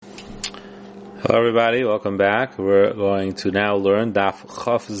Hello everybody, welcome back. We're going to now learn Daf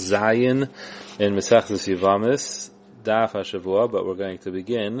Chaf Zayin in Mesechus Yevamos, Daf HaShavua, but we're going to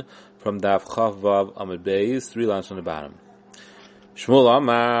begin from Daf Chaf Vav Amud Beis, 3 lines on the bottom. Shmuel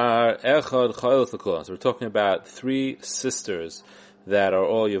Amar Echad Chaylos L'Kulan. So we're talking about 3 sisters that are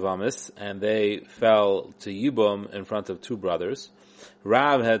all Yevamos, and they fell to Yibum in front of 2 brothers.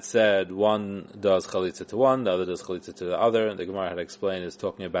 Rav had said one does chalitza to one, the other does chalitza to the other, and the Gemara had explained is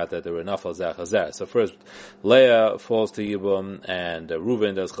talking about that there were nafal zeh chazeh. So first, Leah falls to Yibum, and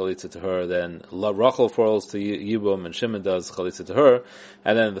Reuven does chalitza to her, then Rachel falls to Yibum, and Shimon does chalitza to her,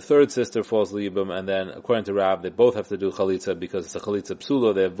 and then the third sister falls to Yibum, and then according to Rav, they both have to do chalitza because it's a chalitza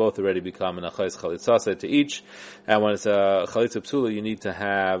psula, they have both already become an achais chalitzase to each, and when it's a chalitza psula, you need to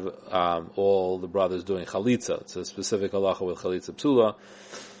have all the brothers doing chalitza. It's a specific halacha with chalitza psula.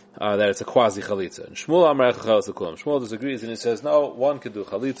 That it's a quasi chalitza. And Shmuel Amar Echad Chaylos L'Kulan. Shmuel disagrees and he says, no, one can do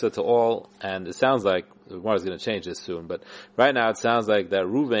chalitza to all, and it sounds like, the Gemara is going to change this soon, but right now it sounds like that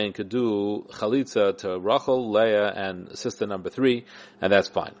Reuven could do chalitza to Rachel, Leah, and sister number 3, and that's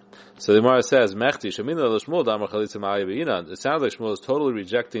fine. So the Gemara says, Mechti, Shemina L'Shmuel Damar Chalitza Ma'aya B'Yinan. It sounds like Shmuel is totally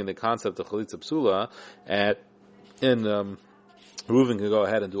rejecting the concept of chalitza psula, and Reuven can go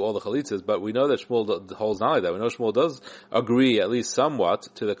ahead and do all the chalitzas, but we know that Shmuel holds not like that. We know Shmuel does agree, at least somewhat,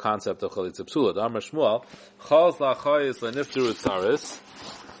 to the concept of chalitza psula. Amar Shmuel, Chaz la'achayis le'nifteru tzaris.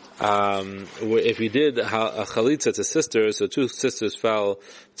 If you did a chalitza to sisters, so 2 sisters fell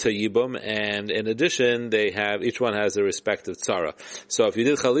to Yibum, and in addition, each one has a respective tzara. So if you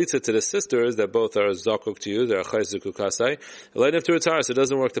did chalitza to the sisters, that both are zakuk to you, they're achayis zukukasai, le'nifteru tzaris, it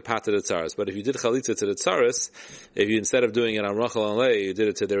doesn't work to pater the tzaris. But if you did chalitza to the tzaris, if you, instead of doing it on Rachel and Leah, you did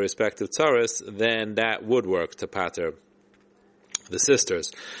it to their respective tzaris, then that would work to pater the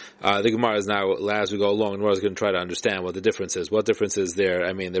sisters. The Gemara is now, as we go along, the Gemara is going to try to understand what the difference is. What difference is there?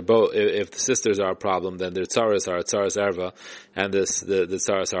 I mean, they're both, if the sisters are a problem, then their tzaras are a tzaras erva, and the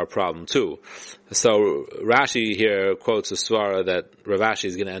tzaras are a problem too. So Rashi here quotes a svara that Rav Ashi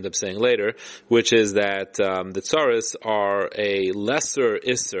is going to end up saying later, which is that the tzaras are a lesser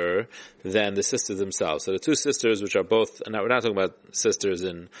isser than the sisters themselves. So the 2 sisters, which are both, now we're not talking about sisters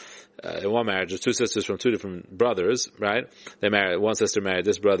in one marriage, there's 2 sisters from 2 different brothers, right? They married, one sister married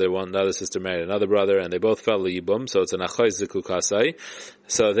this brother, another sister married another brother, and they both fell Yibum, so it's an achayis zukukasai.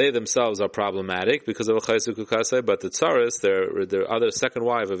 So they themselves are problematic because of achayis zukukasai, but the tzaris, their other second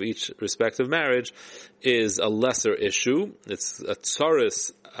wife of each respective marriage, is a lesser issue. It's a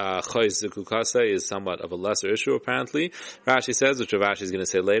tzaris. Chayz zukukasei is somewhat of a lesser issue, apparently. Rashi says, which Rav Ashi is going to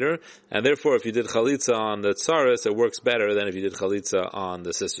say later, and therefore, if you did chalitza on the tzaris, it works better than if you did chalitza on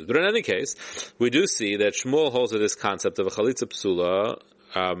the sisters. But in any case, we do see that Shmuel holds to this concept of a chalitza psula,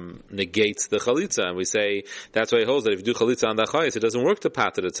 negates the chalitza, and we say that's why he holds that if you do chalitza on the chayis, it doesn't work to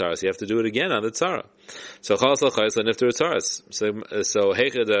pater the tzaras. You have to do it again on the tzara. So chalas l'chayis l'nifter tzaras. So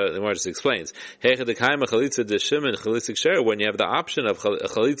heicha the Gemara just explains heicha the kaima chalitza de Shimon chalitza kshera. When you have the option of a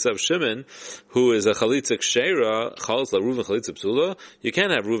chalitza of Shimon, who is a chalitza kshera, chalas la Reuven chalitza psula, you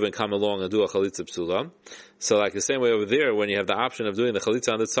can't have Reuven come along and do a chalitza psula. So like the same way over there, when you have the option of doing the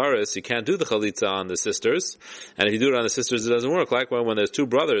chalitza on the tzaris, you can't do the chalitza on the sisters. And if you do it on the sisters, it doesn't work. Likewise, when there's 2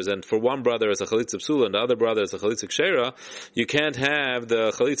 brothers, and for one brother it's a chalitza psula, and the other brother is a chalitza kshera, you can't have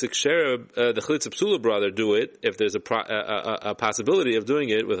the chalitza kshera, the chalitza psula brother do it if there's a possibility of doing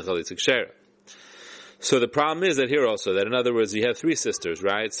it with a chalitza kshera. So the problem is that here also, that in other words, you have 3 sisters,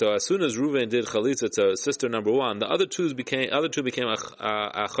 right? So as soon as Reuven did chalitza to sister number 1, the other two became a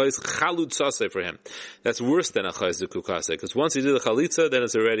chayz chalutzase for him. That's worse than a chayz zukukase, because once he did the chalitza, then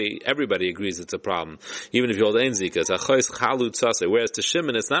it's already, everybody agrees it's a problem. Even if you hold ein zika, it's a chayz chalutzase. Whereas to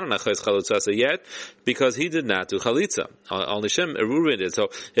Shimon, it's not an chayz chalutzase yet, because he did not do chalitza. Only Reuven did. So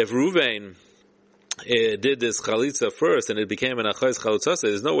if Reuven did this chalitza first and it became an achayis chalutzase,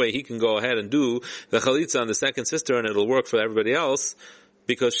 there's no way he can go ahead and do the chalitza on the second sister and it'll work for everybody else,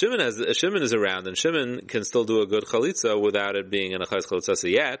 because Shimon is around and Shimon can still do a good chalitza without it being an achayis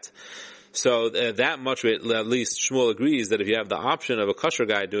chalutzase yet. So that much, at least Shmuel agrees that if you have the option of a kosher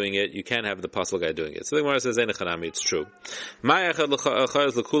guy doing it, you can't have the pasul guy doing it. So the Gemara says, it's true. It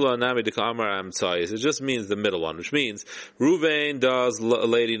just means the middle one, which means Reuven does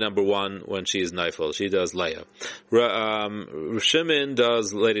lady number 1 when she is Neifel. She does Leah. Shimon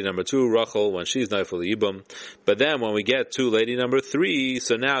does lady number 2, Rachel, when she's Neifel Yibum. But then when we get to lady number 3,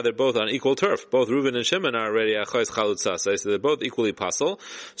 so now they're both on equal turf. Both Reuven and Shimon are already achayis chalutzasei, so they're both equally pasul.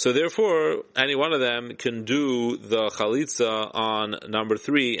 So therefore, any one of them can do the chalitza on number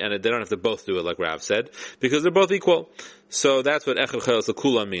 3, and they don't have to both do it like Rav said, because they're both equal. So that's what Echad Chelas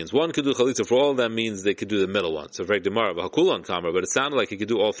L'Kulan means. One could do Chalitza for all of them means they could do the middle one. So Vrek Demar, Hakulan Kamer, but it sounded like he could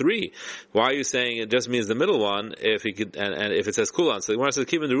do all three. Why are you saying it just means the middle one if he could, and if it says Kulan? So the Gemara says,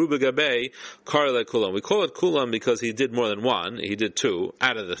 Kivin the Ruba Gabe, Karle Kulan. We call it Kulan because he did more than one. He did two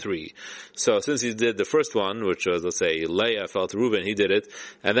out of the three. So since he did the first one, which was, let's say, Leah fell to Reuben, he did it,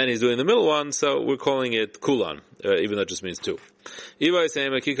 and then he's doing the middle one, so we're calling it Kulan, even though it just means two. Or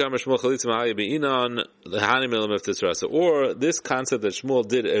this concept that Shmuel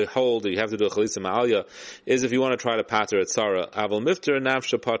did hold that you have to do a chalitza ma'alya is if you want to try to pater at Sarah, aval mifter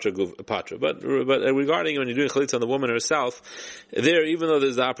nafsha patra. But regarding when you're doing chalitza on the woman herself, there, even though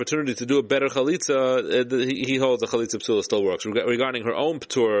there's the opportunity to do a better chalitza, he holds the chalitza psula still works. Regarding her own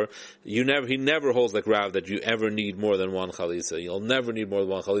ptur, he never holds like Rav that you ever need more than one chalitza. You'll never need more than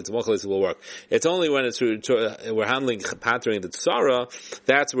one chalitza. One chalitza will work. It's only when we're handling patering the tzara,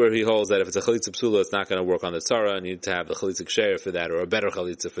 that's where he holds that if it's a chalitza psula, it's not going to work on the tzara, and you need to have the chalitza ksher for that, or a better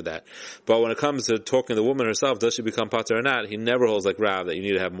chalitza for that. But when it comes to talking to the woman herself, does she become pater or not, he never holds like Rav that you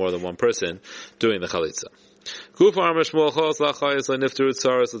need to have more than one person doing the chalitza. If you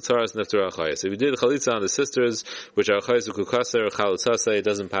did chalitza on the sisters, which are chayes ukukaser or chalutzase, it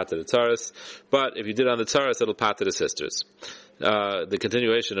doesn't pater the tzaras. But if you did on the tzaras, it'll pater the sisters. The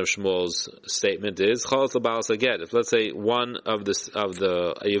continuation of Shmuel's statement is chalas l'balas a get. If let's say one of the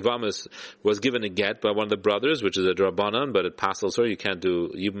Yavamis was given a get by one of the brothers, which is a drabanan, but it passes her, you can't do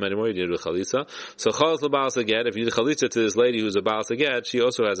yibum anymore. You need to do chalitza. So chalas l'balas a get. If you do chalitza to this lady who's a balas a get, she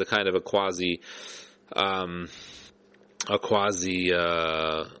also has a kind of a quasi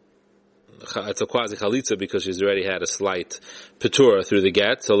it's a quasi chalitza because she's already had a slight petur through the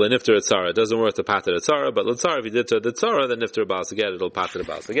get. So lenifter etzara, it doesn't work to pater etzara, but l'tzara, if you did to the tzara, then nifter balas get, it'll pater the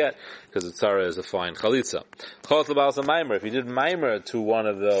balas get because the tzara is a fine chalitza. Chalat l'balas maimer, if you did maimer to one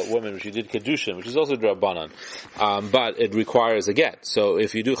of the women, which you did kedushin, which is also drabanan, but it requires a get. So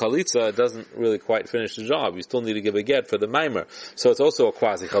if you do chalitza, it doesn't really quite finish the job. You still need to give a get for the maimer. So it's also a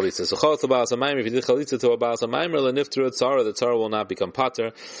quasi chalitza. So chalat l'balas maimer, if you did chalitza to a balas maimer, lenifter etzara, the tzara will not become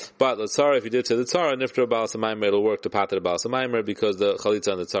pater, but l'tzara, if you did to the tzara, nifter balas maimer, it'll work to pater the balas maimer because the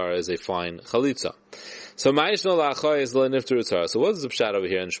chalitza on the tzara is a fine chalitza. So ma'ishno la'achai is lenifter tzara. So what is the pshat over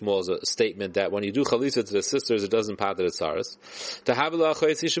here in Shmuel's statement that when you do chalitza to the sisters, it doesn't pater the tzaras? To have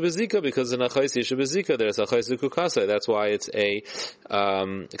la'achai sisha bezika, because in achai sisha bezika there's achai zikukasa. That's why it's a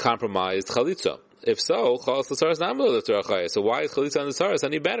compromised chalitza. If so, chalas l'tzaras namlo l'tzaras achai. So why is chalitza on the tzaras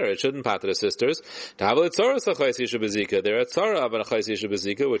any better? It shouldn't pater the sisters. To have l'tzaras achai sisha bezika, they're a tzara of an achai sisha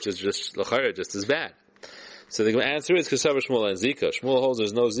bezika, which is just l'chayr, just as bad. So the answer is Keshav Shmuel and Zika. Shmuel holds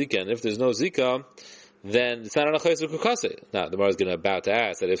there's no Zika, and if there's no Zika, then it's not an achayis kukase. Now, the Gemara is about to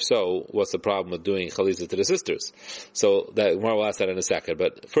ask that if so, what's the problem with doing chalitza to the sisters? So that Gemara will ask that in a second.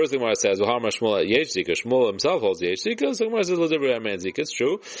 But first, the Gemara says, "V'harma Shmuel yesh Zika." Shmuel himself holds yesh Zika. So the Gemara says, "L'divrei man Zika." It's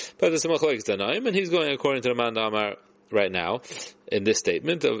true, but there's some machlokes tanaim, and he's going according to the Man Damar right now in this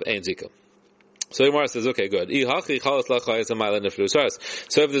statement of ein Zika. So Gemara says, okay, good. So if there's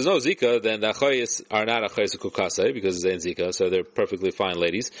no Zika, then the achayis are not achayis kukase because it's ain't Zika, so they're perfectly fine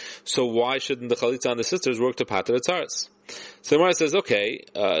ladies. So why shouldn't the chalitza on the sisters work to pater the tzaras? So Gemara says, okay,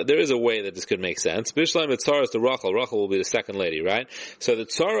 there is a way that this could make sense. Bishlam etzaras to Rachel. Rachel will be the second lady, right? So the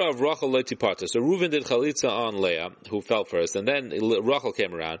tzara of Rachel leiti parta. So Reuven did chalitza on Leah, who fell first, and then Rachel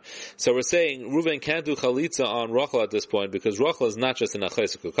came around. So we're saying Reuven can't do chalitza on Rachel at this point because Rachel is not just an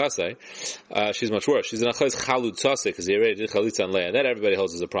achayis kukase. She's much worse. She's an achayis chalutzase because he already did chalitza on Leah. That everybody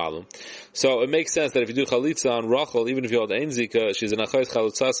holds is a problem. So it makes sense that if you do chalitza on Rachel, even if you hold ein Zika, she's an achayis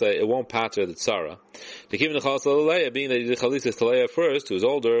chalutzase, it won't pater the tzara. The kivin the chalas Leah, being that you did chalitza to Leah first, who's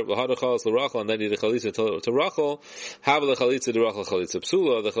older, v'hada chalas Rachel, and then you did chalitza to Rachel, have the chalitza to Rachel chalitza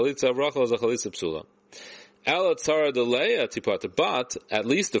psula. The chalitza of Rachel is a chalitza psula. Ela tzara de Leah tipata, but at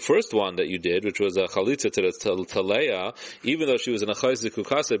least the first one that you did, which was a chalitza to Leah, even though she was in a chayz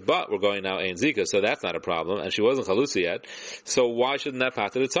kukase, but we're going now ein Zika, so that's not a problem, and she wasn't chalitza yet. So why shouldn't that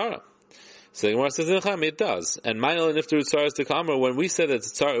pater the tzara? So the Gemara says it does. And ma'il nifter tzaras to kamar. When we said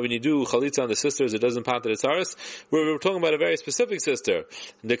that when you do chalitza on the sisters, it doesn't pater the tzaras. We're talking about a very specific sister.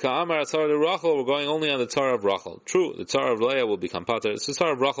 The kamar tzara to Rachel. We're going only on the tzara of Rachel. True, the tzara of Leah will become pater. It's the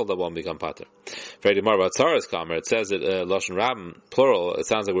tzara of Rachel that won't become pater. Very more about tzaras kamar. It says it lashon rabim plural. It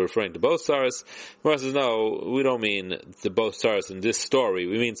sounds like we're referring to both tzaras. The Gemara says no, we don't mean the both tzaras in this story.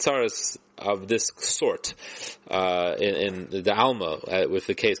 We mean tzaras of this sort in the Alma, if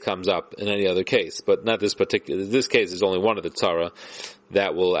the case comes up in any other case, but not this particular. This case is only one of the tzara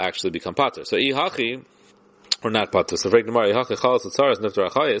that will actually become pater. So ihachi, or not pater. So if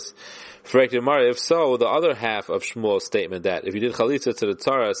so, the other half of Shmuel's statement that if you did chalitza to the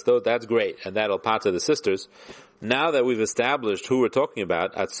tzaras, though that's great and that'll pater the sisters. Now that we've established who we're talking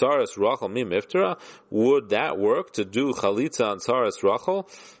about, at Tsaras Rachel Mim Iftara, would that work to do Chalitza on Tsaras Rachel?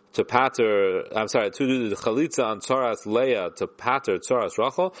 To do the Chalitza on Tsaras Leah to pater Tsaras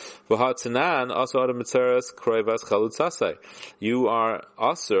Rachel? V'hatzanan also adam mitzaras kroivas chalutzasei. You are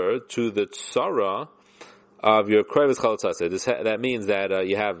usher to the Tsara of your kroivas chalutzasei. That means that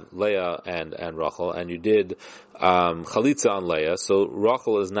you have Leah and Rachel, and you did Chalitza on Leah, so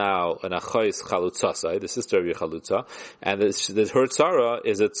Rachel is now an achais chalutzasei, the sister of your chalutza, and her tzara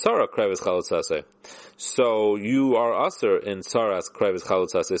is a tzara krevis chalutzasei. So you are aser in tzaras krevis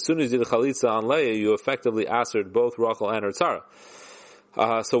chalutzasei. As soon as you did Chalitza on Leah, you effectively asered both Rachel and her tzara.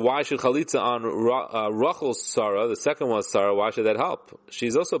 So why should Chalitza on Rachel's tzara, the second one's tzara, why should that help?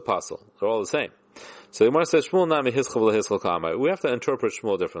 She's also pasul. They're all the same. So the Gemara says, Shmuel nami hischel v'lehischel kamai. We have to interpret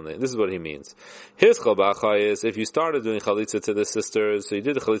Shmuel differently. This is what he means. Hischel b'achai is, if you started doing chalitza to the sisters, so you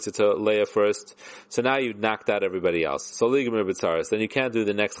did the chalitza to Leah first, so now you knocked out everybody else. So ligamir b'tzaras. Then you can't do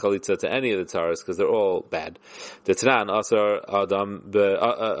the next chalitza to any of the tzaras, because they're all bad. The Tanan, asar adam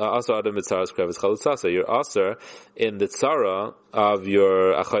b'tzaras krevis chalutzasa. You're asar in the tzara of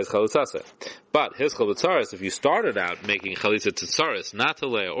your achayis chalutzasa. But hischel b'tzaras, if you started out making chalitza to tzaras, not to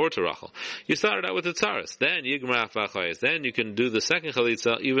Leah or to Rachel, you started out with the tzaras, then yigmar achayis, then you can do the second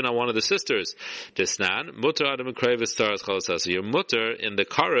chalitza even on one of the sisters. Desnan mutter adam krevis tzaras chalutzasa. You're mutter in the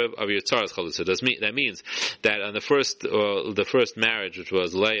karev of your tzaras chalutzah. That means that on the first marriage, which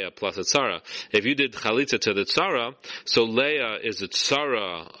was Leah plus a tzara, if you did chalitza to the tzara, so Leah is a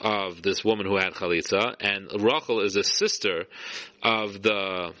tzara of this woman who had chalitza, and Rachel is a sister of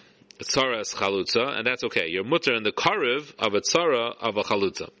the tzaras chalutza, and that's okay. You're mutter in the karev of a tzara of a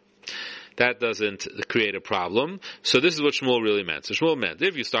chalutza. That doesn't create a problem. So this is what Shmuel really meant. So Shmuel meant,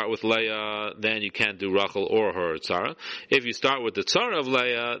 if you start with Leah, then you can't do Rachel or her tzara. If you start with the tzara of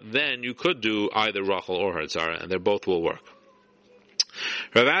Leah, then you could do either Rachel or her tzara, and they both will work.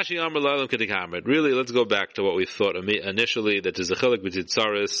 Rav Ashi Amar Lalam K'Tikamrit. Really, let's go back to what we thought initially, that there's a chilik between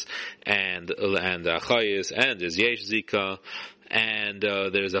tzaris and chayis, and there's yesh zika, and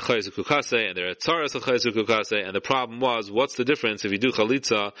there's a chayis ukukase, and there are tzaras of chayis ukukase, and the problem was, what's the difference if you do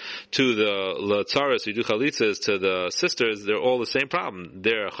chalitza to the tzaras, you do chalitzas to the sisters, they're all the same problem.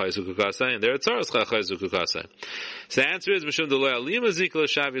 They're chayis ukukase, and they're tzaras chayis ukukase. So the answer is, Mishum Deloya Lima Zika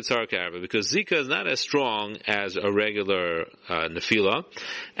L'Shav Yitzhar Karva, because Zika is not as strong as a regular nefila,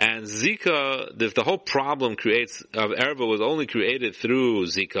 and Zika, if the whole problem of erva was only created through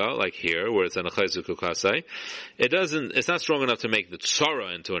Zika, like here, where it's an achayis ukukase, it's not strong enough to make the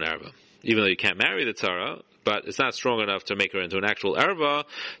tzara into an erva. Even though you can't marry the tzara, but it's not strong enough to make her into an actual erva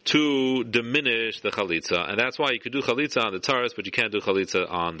to diminish the chalitza. And that's why you could do chalitza on the tzaras, but you can't do chalitza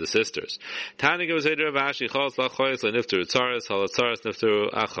on the sisters. If you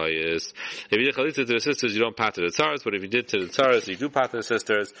did chalitza to the sisters, you don't pater the tzaras, but if you did to the tzaras, you do pater the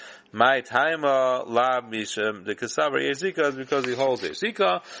sisters. My taima la mishim the kasavar yezika is because he holds it.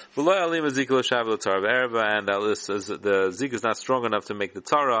 Zika v'lo alima zika l'shav l'tzara erva, and the zika is not strong enough to make the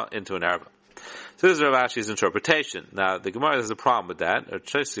tzara into an erva. So this is Rav Ashi's interpretation. Now, the Gemara has a problem with that. Or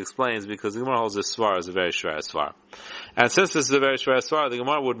Tracy explains, because the Gemara holds this svar as a very shver svar. And since this is a very shver svar, the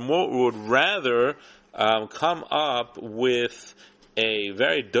Gemara would rather come up with a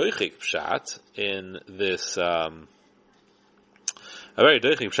very doichik pshat in this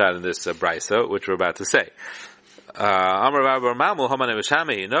brisa, which we're about to say. No, we're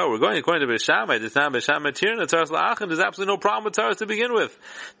going according to Beishamai. There's absolutely no problem with tzaras to begin with.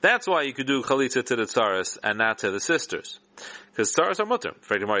 That's why you could do chalitza to the tzaras and not to the sisters, because tzaras are mutter. If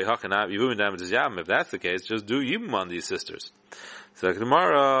that's the case, just do yibum on these sisters. So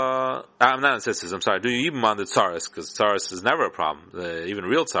Gemara, I'm not on sisters. I'm sorry. Do yibum on the tzaras, because tzaras is never a problem. Even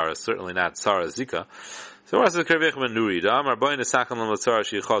real tzaras, certainly not tzaras zika. So what says Reb Yochanan Nuri?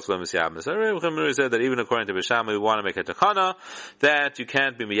 Said that even according to Bisham, we want to make a takana that you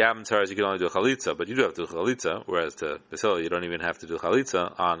can't be miyabim tzaras, you can only do chalitza, but you do have to do chalitza, whereas to Basil, you don't even have to do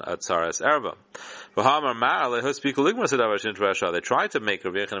chalitza on a tzaras erva. They tried to make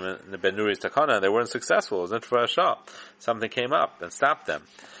Reb Yochanan ben Nuri's takana, and they weren't successful. It was something came up and stopped them.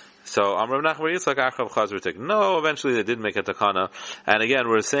 So Amar Nachman Yitzchak Achav Chazar. No, eventually they did make a takana, and again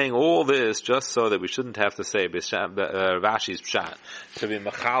we're saying all this just so that we shouldn't have to say Vashi's pshat, to be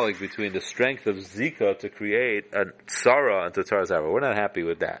machalik between the strength of Zika to create a tzara into tzaras erva. We're not happy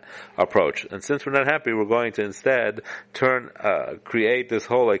with that approach, and since we're not happy, we're going to instead create this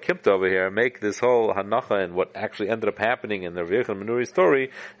whole ekipta over here, make this whole hanacha and what actually ended up happening in the Reb Yochanan ben Nuri story,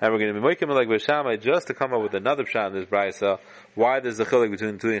 and we're going to be making it like Beishamai just to come up with another pshat in this brisa. Why there's a chilik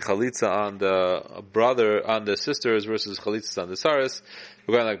between doing chalitza on the brother, on the sisters versus chalitzas on the tzaris.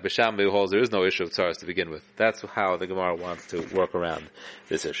 We're going like Bisham, who holds there is no issue of tzaris to begin with. That's how the Gemara wants to work around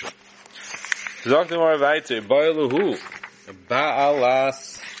this issue. Zok the Gemara weiter, Ba'aluhu,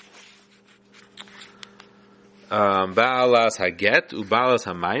 Ba'alas haget, Uba'alas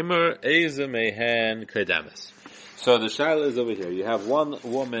hamaimer, Eze mehen kedemes. So the shaila is over here. You have one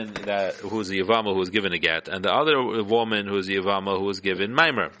woman who's a Yavama who was given a get, and the other woman who's a Yavama who was given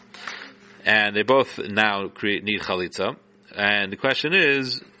Maimer. And they both now need Chalitza. And the question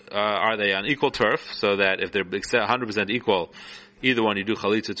is, are they on equal turf, so that if they're 100% equal, either one you do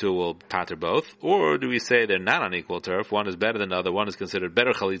Chalitza to will pater both? Or do we say they're not on equal turf, one is better than the other, one is considered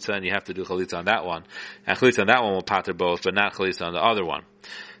better Chalitza, and you have to do Chalitza on that one, and Chalitza on that one will pater both, but not Chalitza on the other one.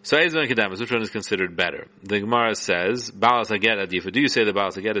 So, which one is considered better? The Gemara says, Balas Haget Adifa. Do you say the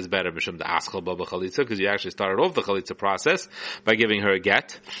Balas Haget is better, Mishum the Aschal Baba Chalitza, because you actually started off the Chalitza process by giving her a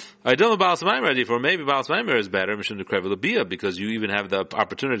get? I don't know Balas Maimer Adifa, or maybe Balas Maimer is better, Mishum the Krevel Bia, because you even have the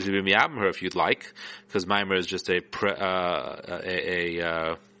opportunity to be miyabim her if you'd like, because Maimer is just a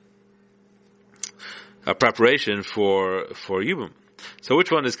preparation for Yibum. So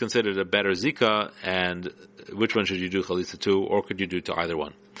which one is considered a better Zika, and which one should you do Chalitza to, or could you do to either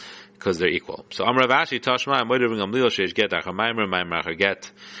one? Because they're equal. So Amar Rav Ashi Tashma, I'm waiting on Gamliel Sheish Get Achar Maimer, Maimer Achar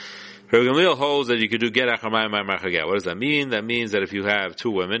Get. Rav Gamliel holds that you could do Get Achar Maimer, Maimer Achar Get. What does that mean? That means that if you have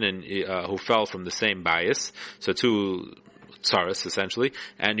two women and who fell from the same bias, so two tsaris essentially,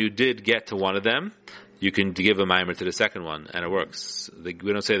 and you did get to one of them, you can give a maimer to the second one, and it works. We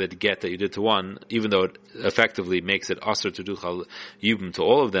don't say that the get that you did to one, even though it effectively makes it usher to do yibum to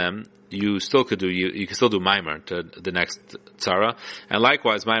all of them, you still could do, you can still do maimer to the next tzara. And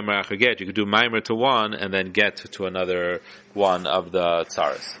likewise, maimer achar get, you could do maimer to one, and then get to another one of the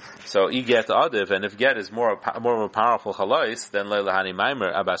tzaras. So, get adif, and if get is more of a powerful chalais than leilahani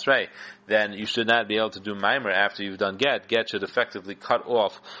maimer abasrei, then you should not be able to do maimer after you've done get. Get should effectively cut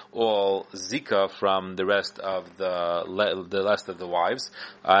off all zika from the rest of the wives.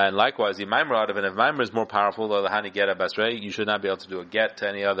 And likewise, the maimer adif, and if maimer is more powerful, leilahani get abasrei, you should not be able to do a get to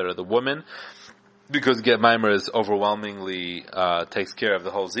any other of the women, because get maimer is overwhelmingly takes care of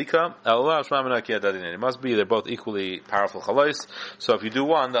the whole zika. It must be they're both equally powerful chalais. So if you do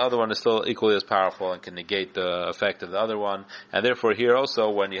one, the other one is still equally as powerful and can negate the effect of the other one. And therefore, here also,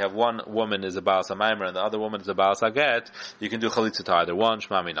 when you have one woman is a balas maimer and the other woman is a balas get, you can do chalitza to either one.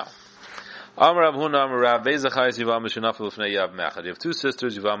 Shmami no. You have two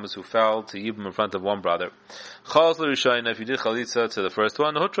sisters, Yivamas, who fell to Yibam in front of one brother. If you did chalitza to the first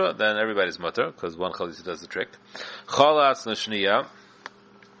one, hutra, then everybody's mutter, because one chalitza does the trick.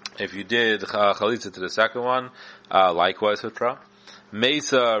 If you did chalitza to the second one, likewise hutra.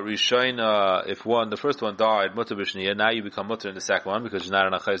 Mesa Rishayna, if the first one died, mutter b'shniya, now you become mutter in the second one, because you're not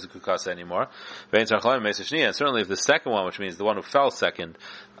in a chayz kukasa anymore. And certainly if the second one, which means the one who fell second,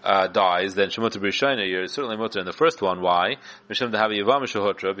 dies, then shemutter b'shayna, you're certainly mutter in the first one. Why? Mishum dehavi yavam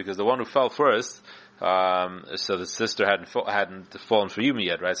shehutra, because the one who fell first, so the sister hadn't fallen for Yuma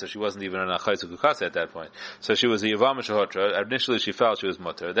yet, right? So she wasn't even in a chayz kukasa at that point. So she was a yavam shehutra. Initially she fell, she was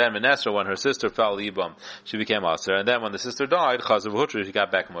mutter. Then Menesra, when her sister fell yibam, she became aser. And then when the sister died, chazav hutra, she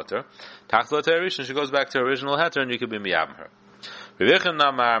got back mutter. Tachla te'erishin, she goes back to her original heter, and you could be miyabim her. This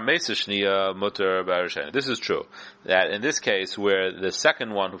is true, that in this case where the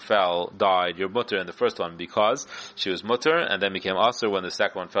second one who fell died, you're mutter in the first one because she was mutter and then became aser when the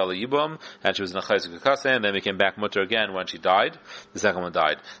second one fell a yibum, and she was in a chayz kukase and then became back mutter again when she died. The second one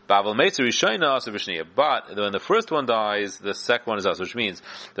died. But when the first one dies, the second one is aser, which means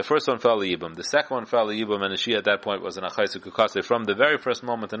the first one fell a yibum, the second one fell a yibum, and she at that point was in a chayz kukase from the very first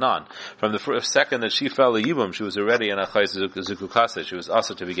moment and on. From the second that she fell a yibum, she was already in a chayz kukase. She was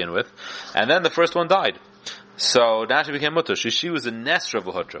also to begin with, and then the first one died. So now she became mutter. She was a nesra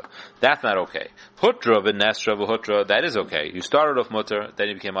v'hutra. That's not okay. Hutra v'nesra v'hutra, that is okay. You started off mutter, then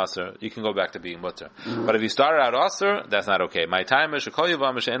you became aser. You can go back to being mutter. But if you started out aser, that's not okay. My time is shekol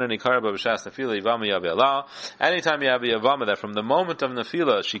yavama she'enani karba b'shas nefila yavama yav. Anytime you have a yavama that from the moment of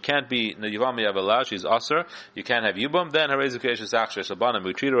nefila she can't be yavama yav, she's aser. You can't have yibum. Then harezu ke'eshes achshesh abanim.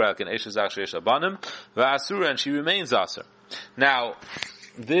 We treat her like an eshes achshesh abanim v'asura, and she remains aser. Now,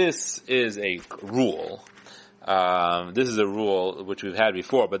 this is a rule This is a rule which we've had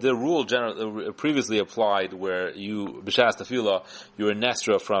before, but the rule previously applied where you, b'shas tefillah, you were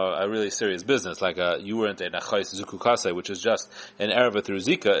nestra from a really serious business, like you weren't in a chayis zukukase, which is just an erva through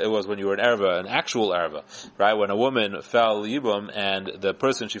zika. It was when you were an actual erva, right? When a woman fell yibum and the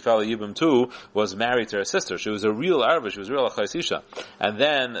person she fell yibum to was married to her sister. She was a real erva, she was a real chayis isha. And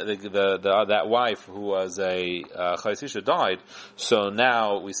then that wife who was a chayis isha died, so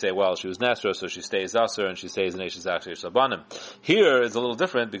now we say, well, she was nestra, so she stays aser and she stays in Eishes Akshei Shabanim. Here is a little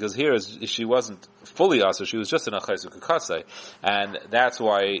different because she wasn't fully aser, she was just in a chayis zukukase. And that's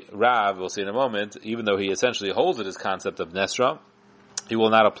why Rav, we'll see in a moment, even though he essentially holds it as concept of nesra, he will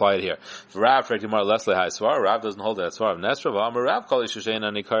not apply it here. Rav doesn't hold it as far of Nesra.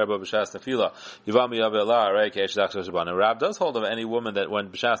 Rav does hold of any woman that when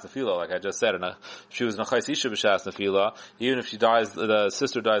b'shas nefila, like I just said, she was nechais isha b'shas nefila, even if she dies, the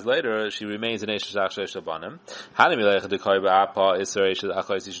sister dies later, she remains in Eishes Akshei Shabanim.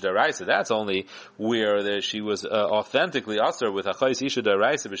 That's only where she was authentically aser with achais isha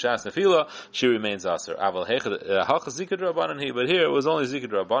daraisa b'shas nefila, she remains aser. But here it was only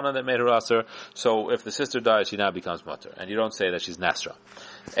Zikr Rabbanan that made her aser, so if the sister dies, she now becomes mutter. And you don't say that she's Nesra.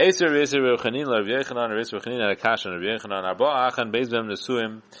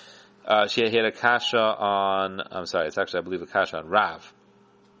 She had a kasha on, it's actually, I believe, a kasha on Rav.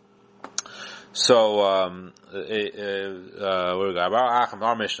 So, our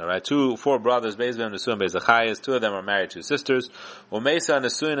Mishnah, right? 4 brothers, Beis Bem, Nesuim, Beis Achayis. 2 of them are married to sisters. Umesa,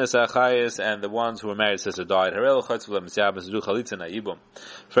 Nesuin, Achayis, and the ones who were married to sister died. Harel, Chatzvula, Misyab, Mesudu, Chalitza, Naibum.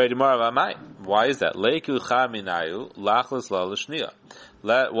 Fredi Marav, Amai. Why is that? Leiku, Chaminayu, Lachlis, La, Lishnia.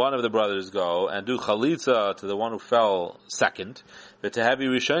 Let one of the brothers go and do Chalitza to the one who fell second. And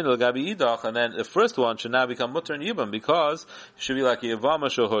then the first one should now become mutter and yibam because it should be like Yavama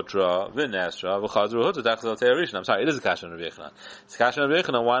Shohutra, Vinesra, V'chazru Hutra, Dachzal Te'arishan. I'm sorry, it is a Kashan Rav Yechanan. It's a Kashan Rav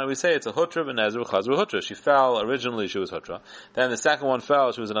Yechanan. Why don't we say it's a Hutra, Vinesra, V'chazru Hutra? She fell, originally she was Hutra. Then the second one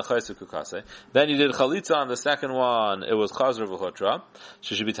fell, she was in a Chayis Kukase. Then you did Chalitza on the second one, it was Chazru V'hutra.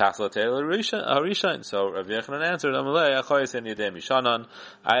 She should be Dachzal Te'arishan. So Rav Yechanan answered, Amalei, Achayis en Yedei Mishanan.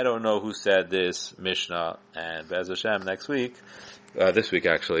 I don't know who said this Mishnah, and Be'ez Hashem next week, this week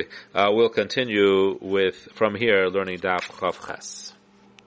actually, we'll continue from here learning Daf Chav Ches.